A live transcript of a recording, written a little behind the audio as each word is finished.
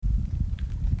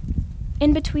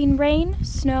In between rain,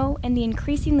 snow, and the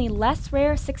increasingly less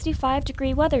rare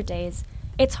 65-degree weather days,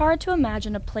 it's hard to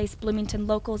imagine a place Bloomington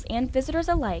locals and visitors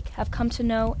alike have come to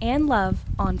know and love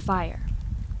on fire.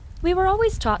 We were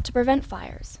always taught to prevent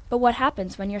fires, but what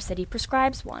happens when your city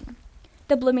prescribes one?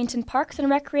 The Bloomington Parks and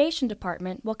Recreation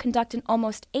Department will conduct an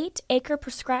almost 8-acre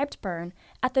prescribed burn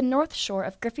at the north shore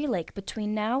of Griffy Lake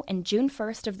between now and June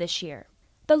 1st of this year.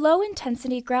 The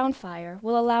low-intensity ground fire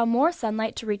will allow more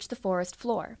sunlight to reach the forest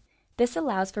floor. This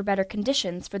allows for better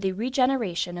conditions for the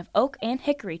regeneration of oak and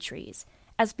hickory trees,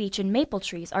 as beech and maple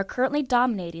trees are currently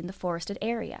dominating the forested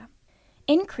area.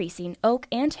 Increasing oak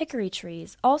and hickory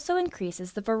trees also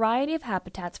increases the variety of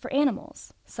habitats for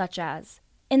animals, such as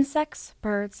insects,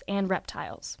 birds, and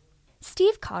reptiles.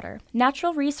 Steve Cotter,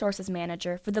 Natural Resources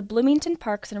Manager for the Bloomington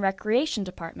Parks and Recreation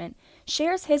Department,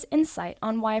 shares his insight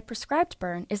on why a prescribed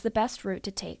burn is the best route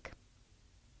to take.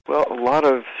 Well, a lot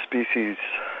of species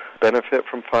benefit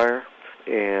from fire,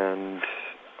 and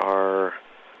our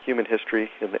human history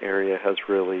in the area has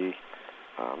really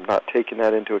not taken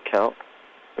that into account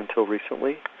until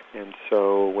recently. And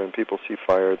so when people see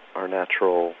fire, our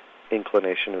natural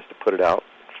inclination is to put it out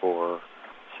for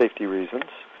safety reasons.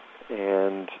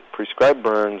 And prescribed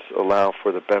burns allow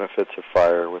for the benefits of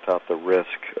fire without the risk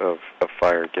of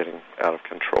fire getting out of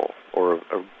control, or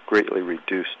a greatly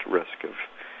reduced risk of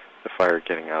the fire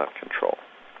getting out of control.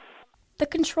 The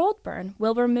controlled burn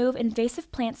will remove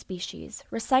invasive plant species,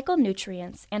 recycle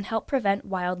nutrients, and help prevent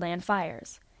wildland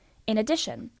fires. In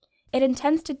addition, it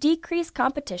intends to decrease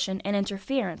competition and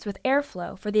interference with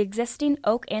airflow for the existing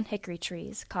oak and hickory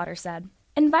trees, Cotter said.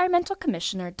 Environmental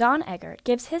Commissioner Don Eggert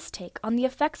gives his take on the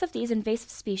effects of these invasive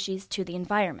species to the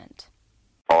environment.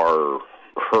 Are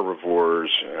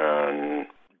herbivores and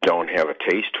don't have a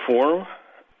taste for them,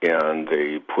 and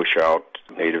they push out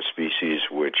native species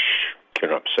which can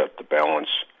upset the balance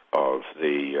of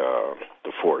the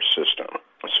forest system.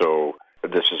 So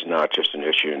this is not just an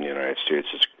issue in the United States,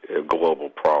 it's a global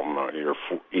problem. Your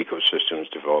ecosystems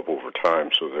develop over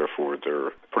time, so therefore they're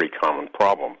a pretty common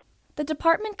problem. The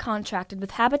department contracted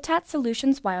with Habitat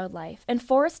Solutions Wildlife and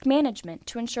Forest Management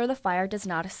to ensure the fire does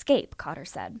not escape, Cotter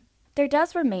said. There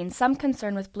does remain some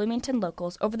concern with Bloomington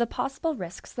locals over the possible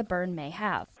risks the burn may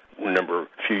have. Remember a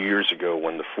few years ago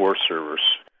when the Forest Service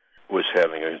was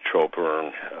having a control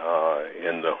burn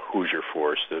in the Hoosier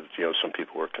Forest, that some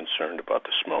people were concerned about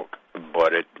the smoke,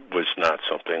 but it was not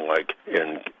something like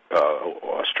in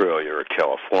Australia or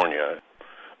California.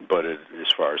 But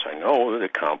as far as I know, it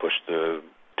accomplished the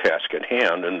task at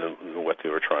hand and what they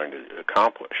were trying to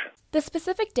accomplish. The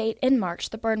specific date in March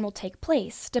the burn will take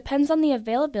place depends on the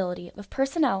availability of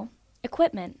personnel,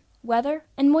 equipment, weather,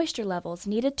 and moisture levels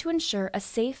needed to ensure a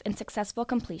safe and successful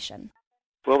completion.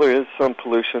 Well, there is some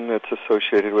pollution that's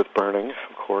associated with burning,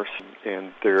 of course,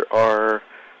 and there are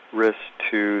risks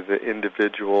to the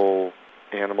individual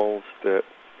animals that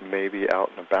may be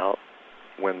out and about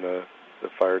when the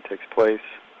fire takes place.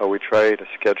 We try to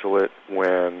schedule it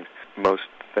when most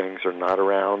things are not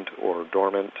around or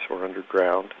dormant or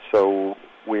underground. So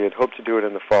we had hoped to do it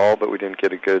in the fall, but we didn't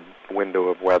get a good window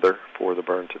of weather for the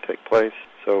burn to take place.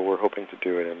 So we're hoping to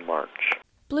do it in March.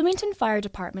 Bloomington Fire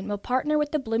Department will partner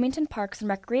with the Bloomington Parks and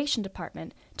Recreation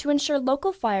Department to ensure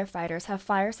local firefighters have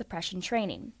fire suppression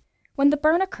training. When the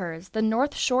burn occurs, the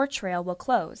North Shore Trail will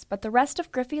close, but the rest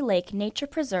of Griffy Lake Nature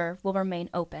Preserve will remain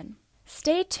open.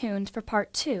 Stay tuned for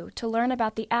Part 2 to learn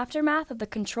about the aftermath of the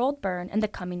controlled burn in the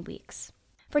coming weeks.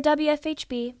 For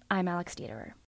WFHB, I'm Alex Dieterer.